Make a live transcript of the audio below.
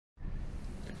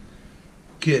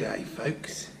G'day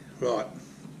folks. Right,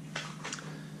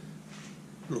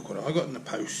 look what I got in the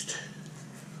post.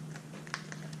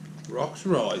 Rox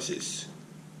risers.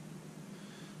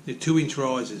 They're 2-inch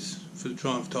risers for the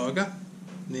Triumph Tiger.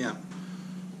 Now,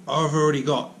 I've already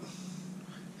got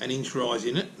an inch rise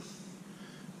in it,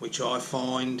 which I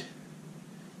find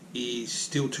is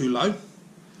still too low.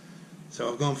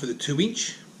 So I've gone for the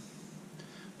 2-inch.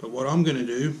 But what I'm going to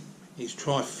do is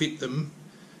try fit them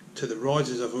to the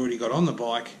risers I've already got on the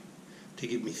bike to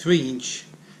give me 3-inch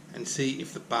and see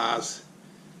if the bars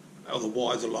or the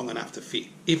wires are long enough to fit.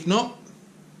 If not,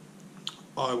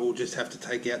 I will just have to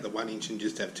take out the 1-inch and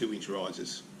just have 2-inch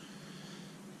risers.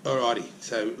 Alrighty,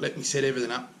 so let me set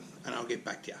everything up and I'll get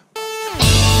back to you.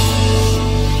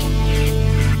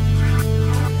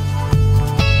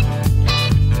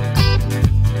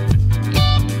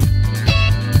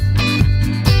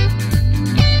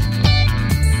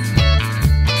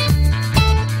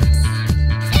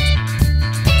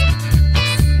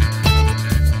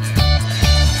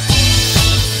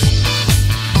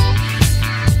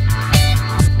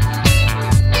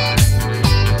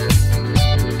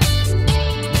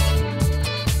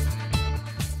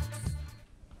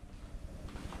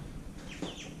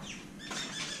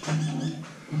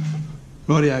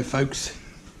 Rightio folks,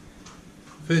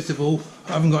 first of all,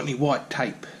 I haven't got any white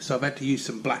tape, so I've had to use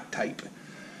some black tape.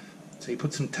 So you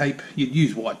put some tape, you'd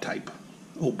use white tape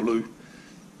or blue,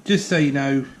 just so you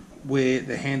know where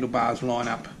the handlebars line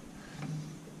up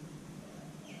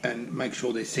and make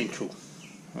sure they're central.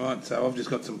 Alright, so I've just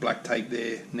got some black tape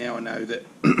there. Now I know that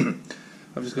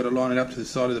I've just got to line it up to the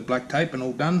side of the black tape and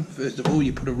all done. First of all,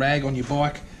 you put a rag on your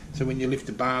bike so when you lift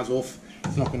the bars off,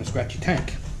 it's not going to scratch your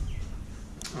tank.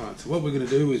 Alright, so what we're going to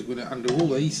do is we're going to undo all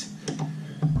these.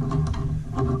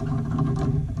 I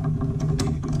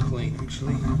need a good clean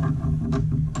actually.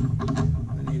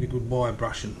 I need a good wire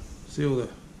brushing. See all the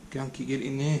gunk you get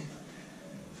in there?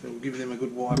 So we'll give them a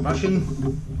good wire brushing.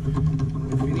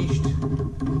 When we're finished,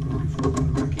 before I put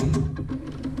them back in.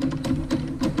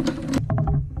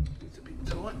 It's a bit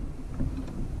tight.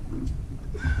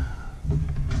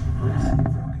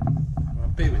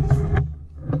 Right, bear with me.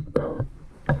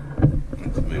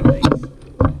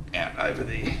 Over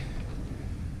there.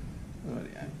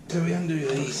 Rightio. So we undo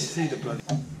these, see the bloody.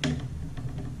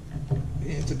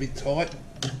 Yeah, it's a bit tight.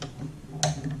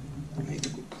 Needs a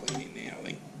good cleaning now, I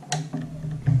think.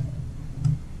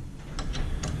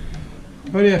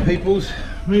 Rightio peoples,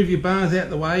 move your bars out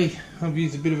the way. I've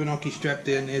used a bit of an hockey strap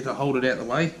down there to hold it out the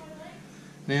way.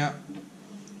 Now,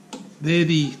 they're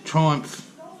the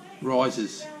Triumph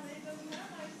risers.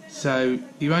 So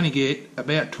you only get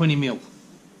about 20 mil.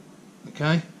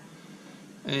 Okay?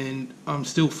 And I'm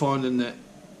still finding that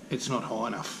it's not high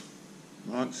enough.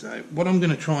 Right, so what I'm going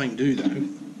to try and do though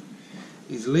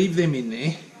is leave them in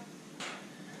there.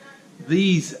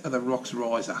 These are the Rox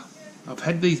riser. I've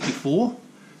had these before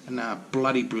and they're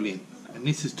bloody brilliant, and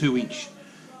this is 2-inch.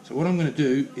 So what I'm going to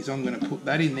do is I'm going to put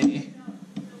that in there,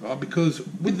 right, because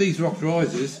with these Rox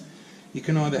risers you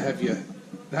can either have your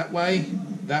that way,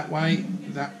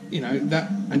 that, you know,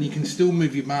 that, and you can still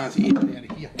move your bars in and out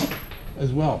of here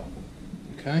as well.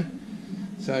 Okay,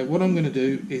 so what I'm going to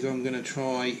do is I'm going to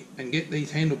try and get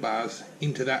these handlebars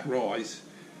into that rise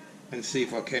and see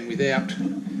if I can without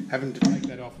having to take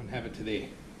that off and have it to there.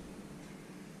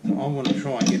 So I want to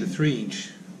try and get a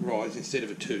 3-inch rise instead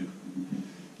of a 2.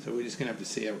 So we're just going to have to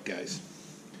see how it goes.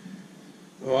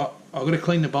 Alright, I've got to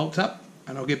clean the bolts up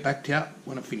and I'll get back to you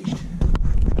when I'm finished.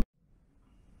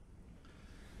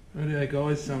 Rightio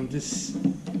guys, so I'm just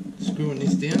screwing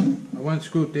this down. I won't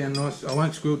screw it down nice, I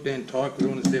won't screw it down tight because I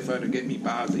want to see if I can get me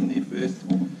bars in there first.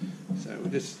 So we'll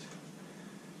just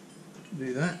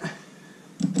do that.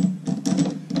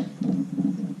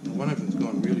 One of them's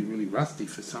gone really rusty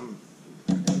for some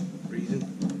reason.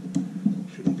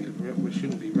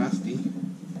 Shouldn't be rusty.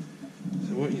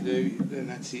 So what you do, then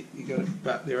that's it. You got to,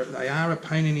 but they are a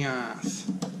pain in the ass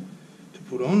to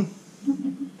put on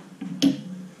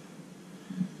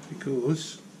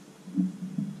because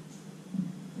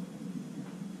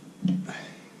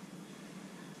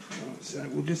so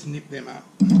we'll just nip them up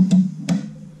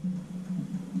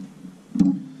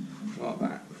like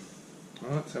that.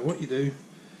 Alright, so what you do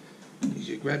is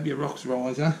you grab your Rox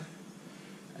riser,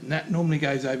 and that normally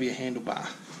goes over your handlebar.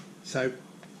 So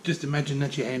just imagine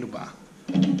that's your handlebar.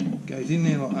 Goes in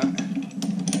there like that,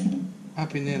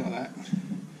 up in there like that.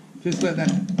 Just let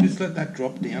that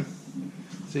drop down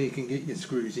so you can get your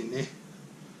screws in there.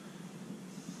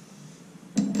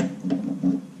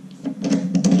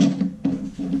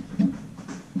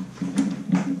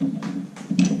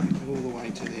 All the way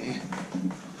to there.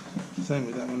 Same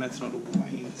with that one, that's not all the way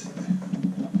in. So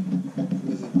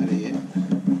there's that yet.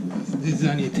 This is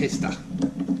only a tester,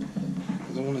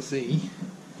 because I want to see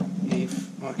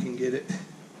if I can get it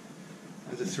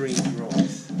as a 3-inch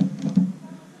rise.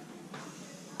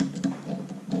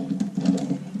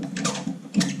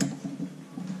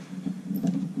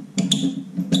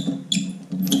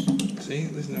 See,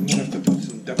 listen, I'm going to have to put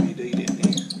some WD down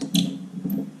there.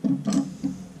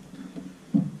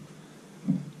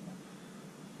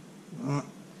 Right.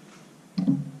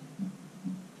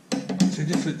 So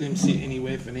just let them sit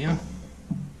anywhere for now.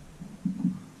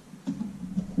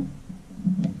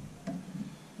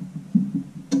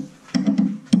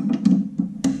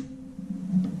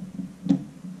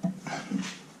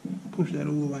 Push that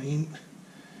all the way in,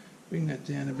 bring that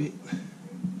down a bit.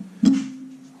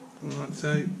 Alright,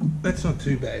 so that's not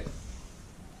too bad.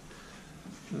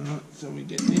 Alright, so we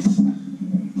get this,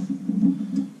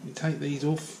 we take these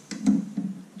off.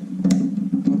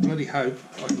 I bloody hope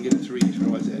I can get a 3-inch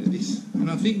rise out of this. And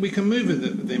I think we can move it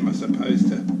with them, I suppose,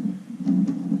 to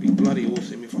be bloody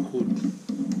awesome if I could.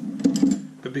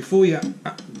 But before you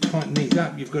tighten these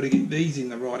up, you've got to get these in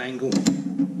the right angle.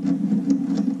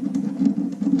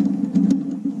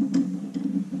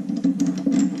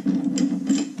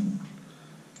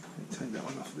 Take that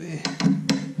one off there.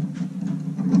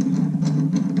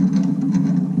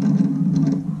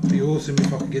 It'd be awesome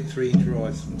if I could get 3-inch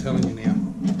rise, I'm telling you now.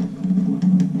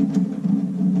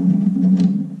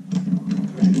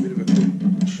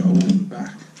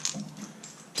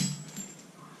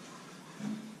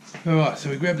 Alright, so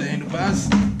we grab the handlebars.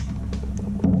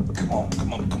 Come on,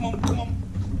 come on, come on, come on.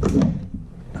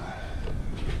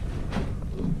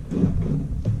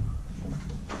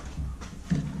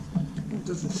 It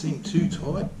doesn't seem too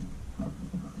tight.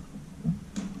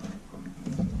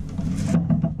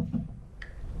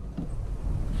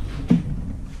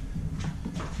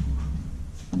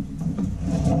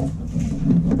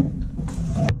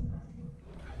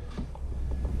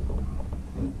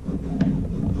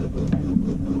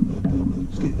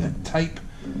 Tape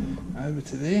over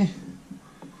to there.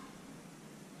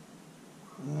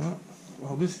 Alright,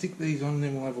 well, let's stick these on and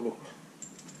then we'll have a look.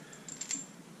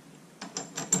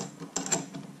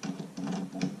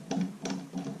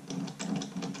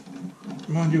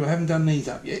 Mind you, I haven't done these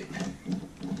up yet.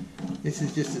 This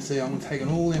is just to see. I'm taking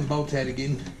all them bolts out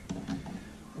again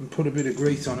and put a bit of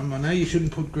grease on them. I know you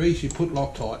shouldn't put grease, you put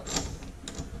Loctite.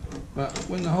 But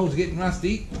when the holes are getting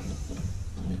rusty,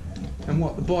 and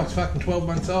what, the bike's fucking 12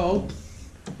 months old,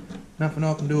 nothing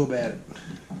I can do about it.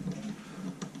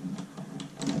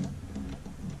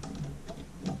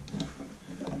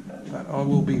 But I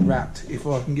will be wrapped if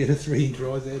I can get a 3-inch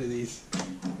rise out of this.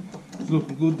 It's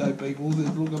looking good though, people,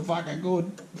 it's looking fucking good.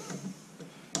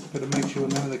 Got to make sure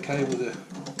none of the cables are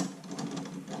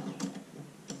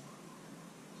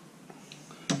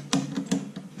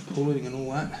pulling and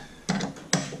all that.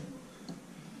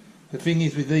 The thing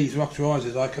is with these Rox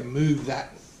risers, I can move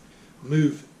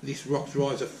this Rox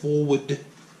riser forward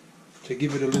to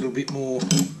give it a little bit more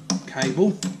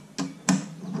cable,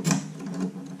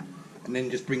 and then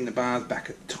just bring the bars back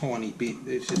a tiny bit.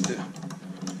 It's just a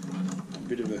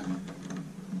bit of a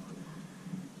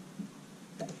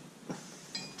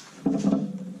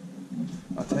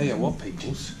I'll tell you what,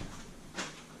 peoples,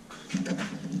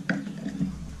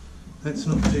 that's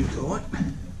not too tight,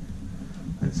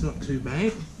 that's not too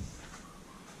bad.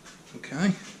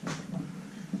 Okay.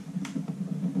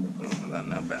 I don't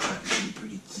know about that.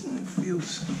 Pretty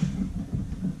feels.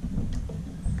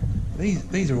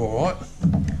 These are all right.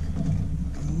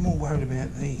 I'm more worried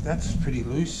about these. That's pretty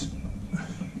loose.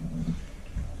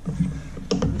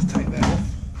 Let's take that off.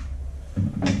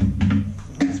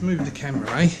 Let's move the camera,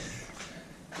 eh?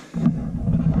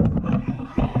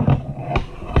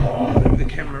 Move the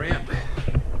camera out.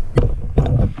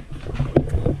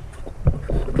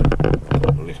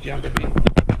 Lift you up a bit.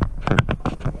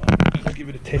 Let's give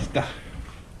it a tester.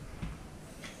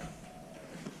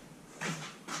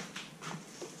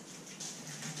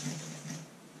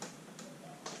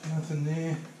 Nothing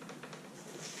there.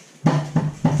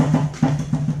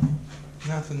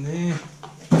 Nothing there.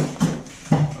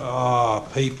 Ah, oh,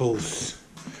 peoples.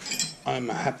 I'm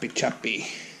a happy chappy.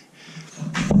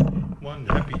 One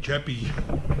happy chappy.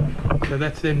 So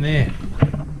that's them there.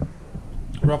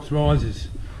 Rox risers.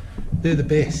 They're the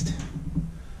best.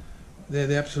 They're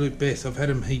the absolute best. I've had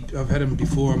them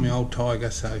before on my old Tiger.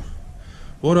 So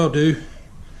what I'll do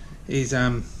is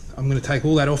I'm going to take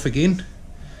all that off again,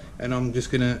 and I'm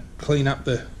just going to clean up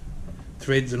the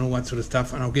threads and all that sort of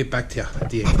stuff, and I'll get back to you at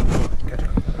the end. Okay.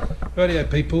 Rightio,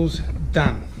 peoples,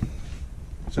 done.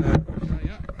 So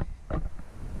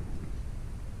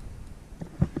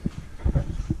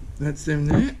that's them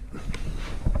there.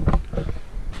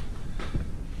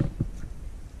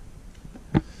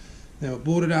 Now I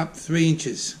brought it up 3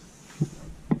 inches.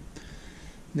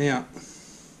 Now,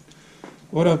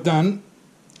 what I've done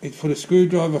is put a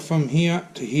screwdriver from here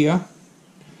to here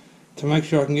to make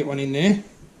sure I can get one in there.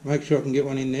 Make sure I can get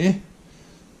one in there.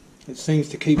 It seems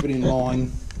to keep it in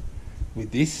line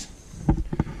with this.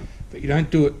 But you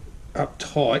don't do it up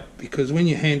tight, because when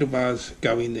your handlebars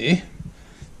go in there,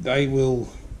 they will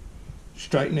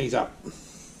straighten these up.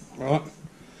 Right?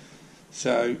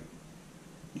 So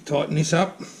you tighten this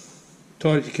up,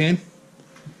 tight as you can.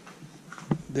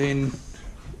 Then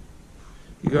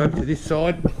you go over to this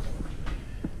side.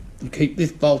 You keep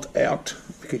this bolt out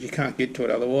because you can't get to it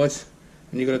otherwise,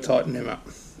 and you've got to tighten them up.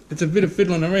 It's a bit of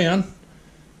fiddling around,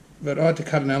 but I had to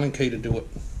cut an Allen key to do it,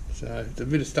 so it's a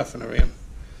bit of stuffing around.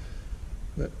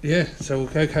 But yeah, so we'll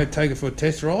go take it for a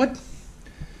test ride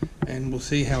and we'll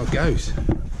see how it goes.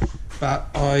 But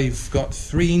I've got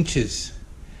 3 inches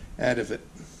out of it.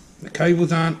 The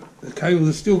cables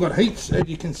have still got heats, as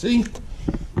you can see,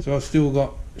 so I've still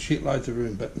got shitloads of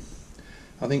room, but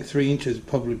I think 3 inches would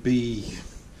probably be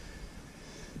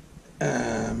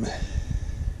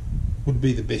would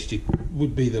be the best,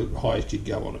 would be the highest you'd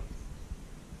go on it.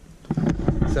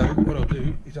 So what I'll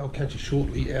do is I'll catch you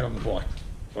shortly out on the bike.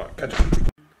 Right, catch you.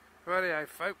 Rightio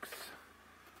folks,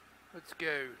 let's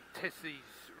go test these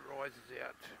risers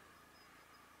out.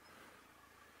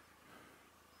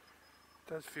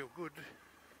 Does feel good.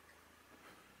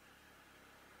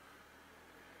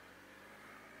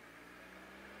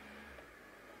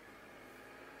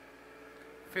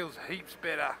 Feels heaps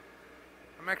better.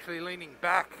 I'm actually leaning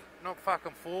back, not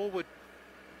fucking forward.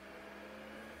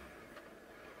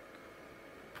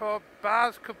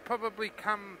 Bars could probably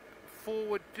come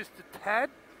forward just a tad,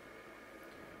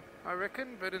 I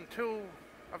reckon, but until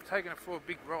I've taken it for a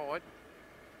big ride.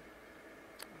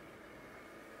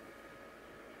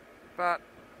 But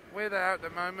where they are at the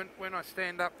moment, when I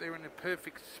stand up, they're in a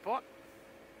perfect spot.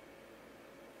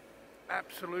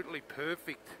 Absolutely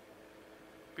perfect.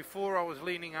 Before I was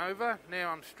leaning over,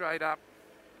 now I'm straight up.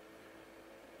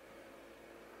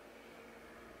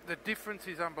 The difference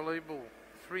is unbelievable.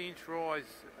 3 inch rise,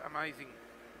 amazing,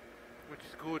 which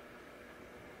is good.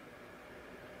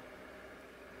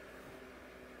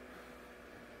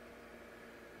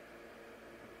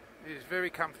 It is very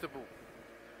comfortable.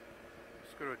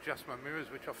 Just got to adjust my mirrors,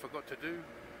 which I forgot to do.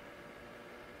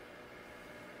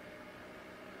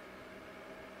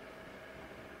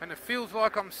 And it feels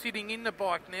like I'm sitting in the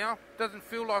bike now. Doesn't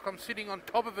feel like I'm sitting on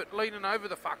top of it, leaning over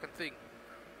the fucking thing.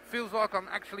 Feels like I'm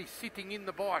actually sitting in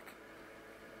the bike.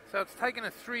 So it's taken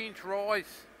a 3 inch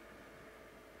rise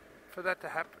for that to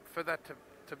happen, for that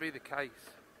to be the case.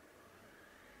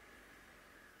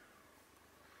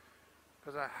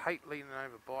 Because I hate leaning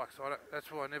over bikes. So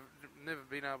that's why I've never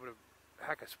been able to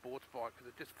hack a sports bike, because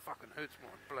it just fucking hurts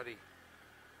my bloody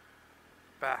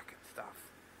back and stuff.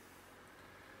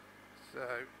 So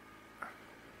I'll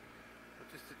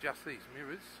just adjust these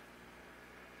mirrors.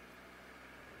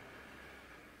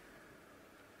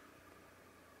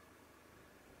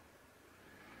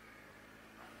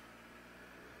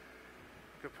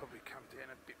 Could probably come down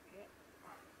a bit more.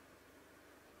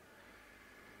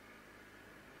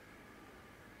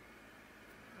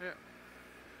 Yeah.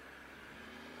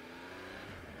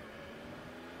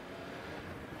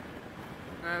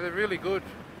 No, they're really good.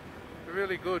 They're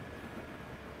really good.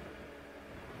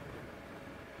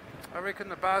 I reckon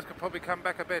the bars could probably come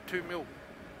back about 2 mil.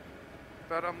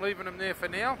 But I'm leaving them there for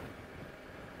now.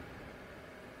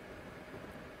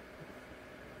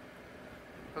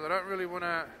 Because I don't really want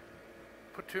to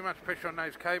put too much pressure on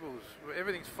those cables.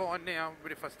 Everything's fine now,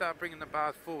 but if I start bringing the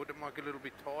bars forward, it might get a little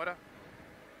bit tighter.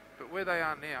 But where they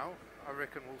are now, I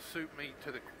reckon will suit me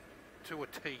to a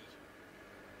T.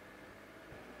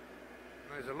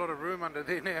 And there's a lot of room under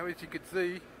there now, as you can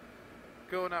see.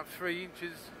 Going up 3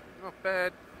 inches, not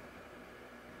bad.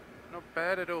 Not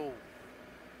bad at all.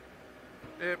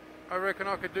 Yep, I reckon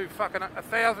I could do fucking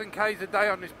 1,000 Ks a day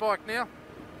on this bike now.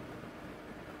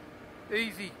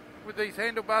 Easy. With these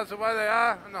handlebars the way they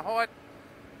are and the height,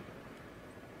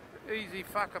 easy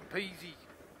fucking peasy.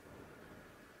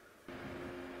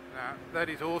 Nah, that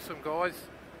is awesome, guys.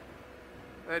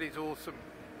 That is awesome.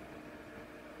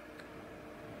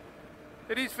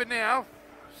 It is for now,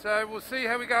 so we'll see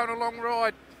how we go on a long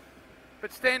ride.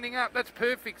 But standing up, that's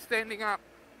perfect, standing up.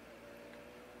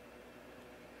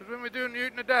 Because when we're doing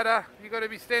Ute Nadada, you've got to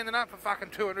be standing up for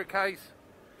fucking 200 Ks,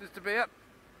 just about.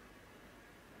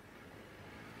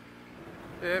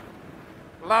 Yep,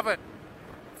 love it,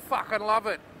 fucking love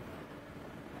it.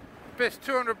 Best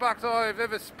 200 bucks I've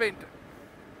ever spent.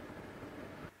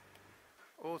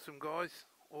 Awesome, guys,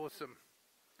 awesome.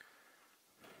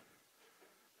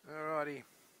 Alrighty,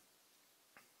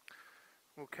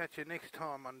 We'll catch you next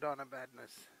time on Dino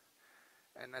Badness.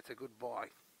 And that's a goodbye.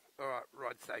 Alright,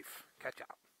 ride safe. Catch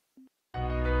up.